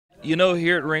You know,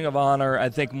 here at Ring of Honor, I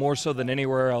think more so than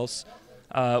anywhere else,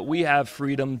 we have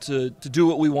freedom to do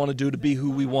what we want to do, to be who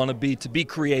we want to be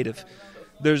creative.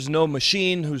 There's no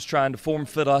machine who's trying to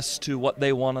form-fit us to what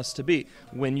they want us to be.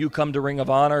 When you come to Ring of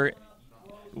Honor,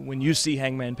 when you see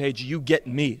Hangman Page, you get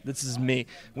me. This is me.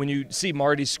 When you see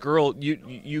Marty Scurll,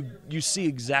 you see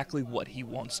exactly what he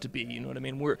wants to be. You know what I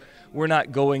mean? We're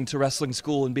not going to wrestling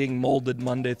school and being molded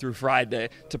Monday through Friday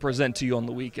to present to you on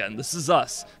the weekend. This is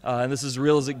us, and this is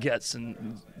real as it gets,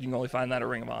 and you can only find that at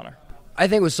Ring of Honor. I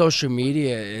think with social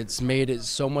media, it's made it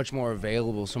so much more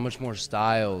available, so much more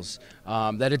styles,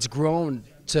 that it's grown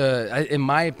to, in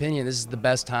my opinion, this is the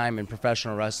best time in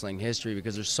professional wrestling history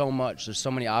because there's so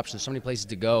many options, so many places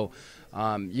to go.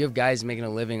 You have guys making a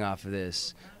living off of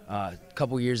this. A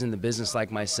couple years in the business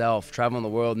like myself, traveling the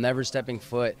world, never stepping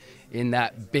foot in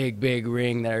that big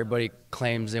ring that everybody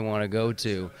claims they want to go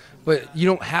to. But you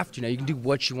don't have to now. You can do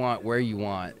what you want, where you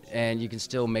want, and you can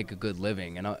still make a good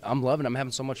living. And I'm loving it. I'm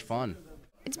having so much fun.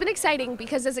 It's been exciting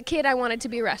because as a kid I wanted to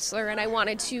be a wrestler and I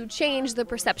wanted to change the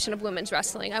perception of women's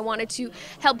wrestling. I wanted to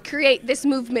help create this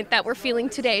movement that we're feeling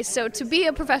today. So to be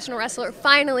a professional wrestler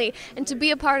finally and to be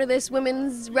a part of this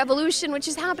women's revolution, which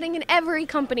is happening in every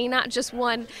company, not just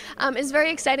one, is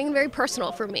very exciting and very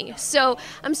personal for me. So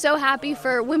I'm so happy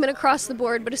for women across the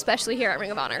board, but especially here at Ring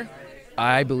of Honor.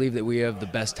 I believe that we have the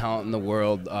best talent in the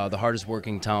world, the hardest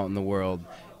working talent in the world.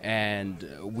 And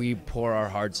we pour our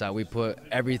hearts out. We put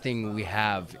everything we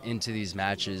have into these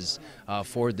matches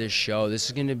for this show.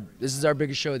 This is our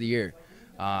biggest show of the year.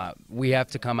 We have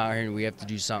to come out here and we have to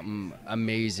do something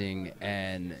amazing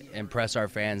and impress our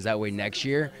fans. That way next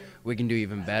year we can do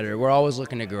even better. We're always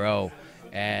looking to grow,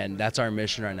 and that's our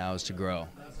mission right now, is to grow.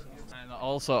 And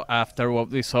also, after what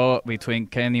we saw between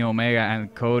Kenny Omega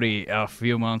and Cody a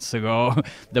few months ago,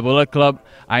 the Bullet Club,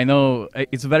 I know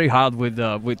it's very hard with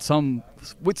some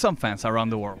fans around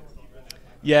the world.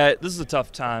 Yeah, this is a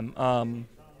tough time,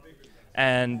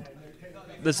 and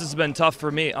this has been tough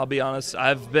for me, I'll be honest.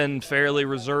 I've been fairly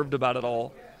reserved about it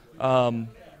all,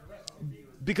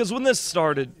 because when this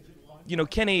started, you know,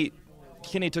 Kenny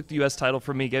took the U.S. title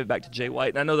from me, gave it back to Jay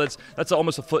White, and I know that's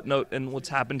almost a footnote in what's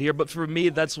happened here, but for me,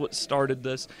 that's what started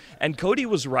this. And Cody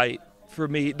was right for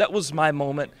me. That was my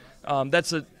moment.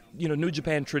 That's a New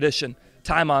Japan tradition,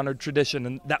 time-honored tradition,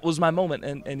 and that was my moment,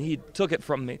 and he took it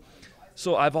from me.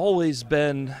 So I've always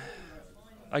been,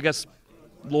 I guess,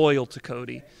 loyal to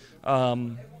Cody.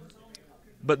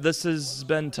 But this has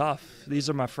been tough. These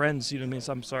are my friends, you know what I mean?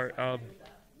 So I'm sorry.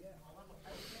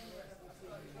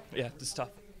 Yeah, this is tough.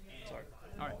 Sorry.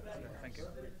 All right.